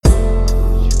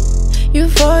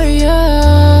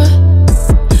Euphoria.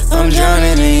 I'm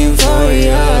drowning in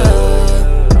euphoria.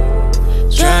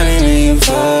 Drowning in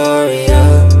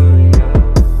euphoria.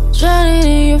 Drowning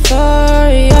in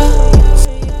euphoria.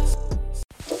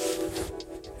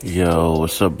 Yo,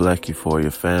 what's up, Black Euphoria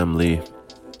family?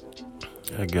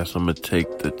 I guess I'm gonna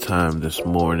take the time this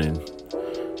morning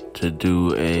to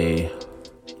do a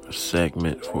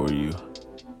segment for you.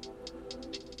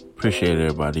 Appreciate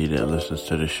everybody that listens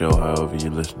to the show, however you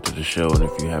listen to the show. And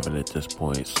if you haven't at this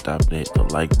point, stop and hit the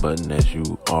like button as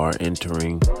you are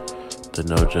entering the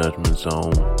No Judgment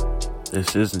Zone.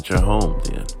 This isn't your home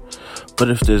then. But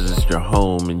if this is your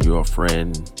home and you're a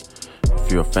friend,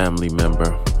 if you're a family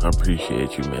member, I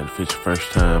appreciate you, man. If it's your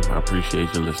first time, I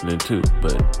appreciate you listening too.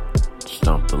 But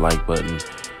stomp the like button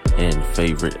and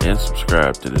favorite and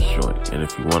subscribe to this joint. And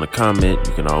if you want to comment,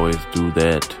 you can always do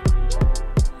that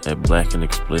at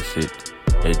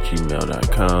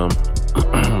blackandexplicit@gmail.com.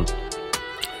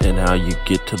 And how you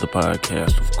get to the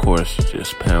podcast, of course,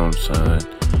 just #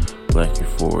 Black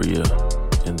Euphoria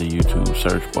in the YouTube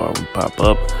search bar will pop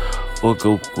up, or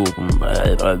go Google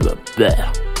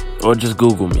or just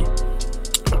Google me.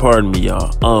 Pardon me,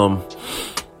 y'all.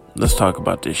 Let's talk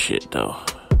about this shit though.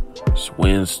 It's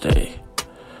Wednesday.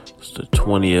 It's the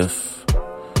 20th.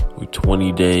 We're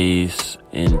 20 days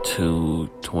into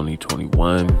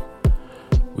 2021.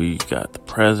 We got the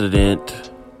president.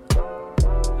 The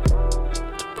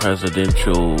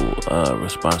presidential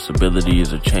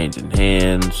responsibilities are changing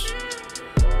hands.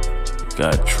 We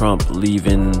got Trump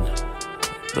leaving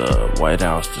the White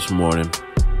House this morning.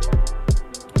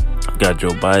 We got Joe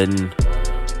Biden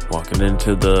walking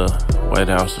into the White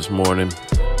House this morning.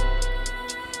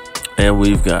 And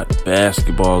we've got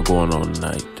basketball going on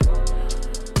tonight.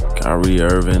 Kyrie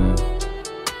Irving,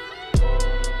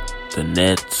 the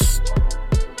Nets.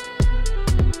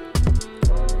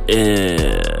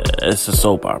 It's a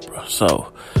soap opera.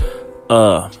 So,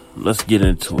 let's get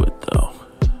into it though.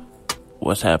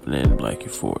 What's happening in Black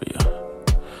Euphoria?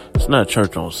 It's not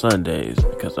church on Sundays,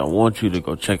 because I want you to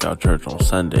go check out church on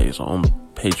Sundays on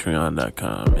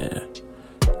patreon.com, man.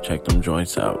 Check them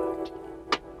joints out.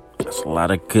 There's a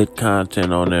lot of good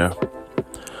content on there.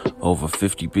 Over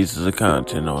 50 pieces of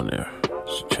content on there.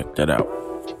 So check that out.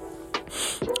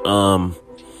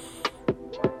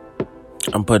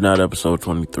 I'm putting out episode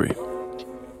 23.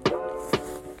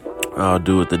 I'll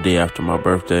do it the day after my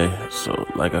birthday. So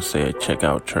like I said, check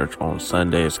out church on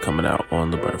Sunday. It's coming out on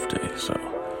the birthday. So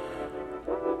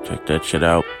check that shit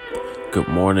out. Good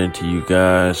morning to you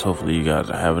guys. Hopefully you guys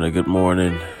are having a good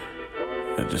morning.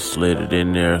 I just slid it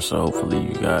in there, so hopefully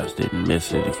you guys didn't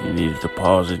miss it. If you needed to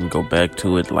pause it and go back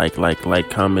to it, like,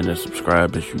 comment, and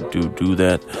subscribe as you do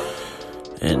that.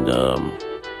 And I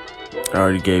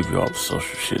already gave you all the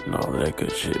social shit and all of that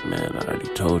good shit, man. I already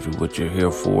told you what you're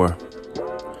here for.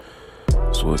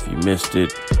 So if you missed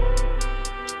it,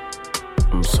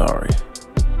 I'm sorry.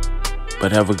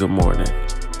 But have a good morning.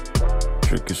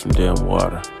 Drink you some damn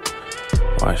water.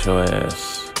 Wash your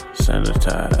ass.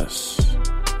 Sanitize.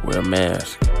 Wear a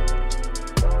mask.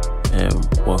 And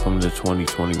welcome to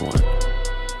 2021.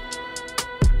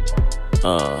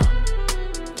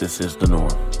 This is the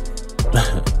norm.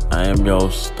 I am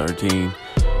Yost 13.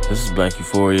 This is Black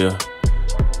Euphoria.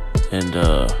 And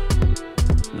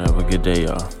have a good day,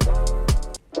 y'all.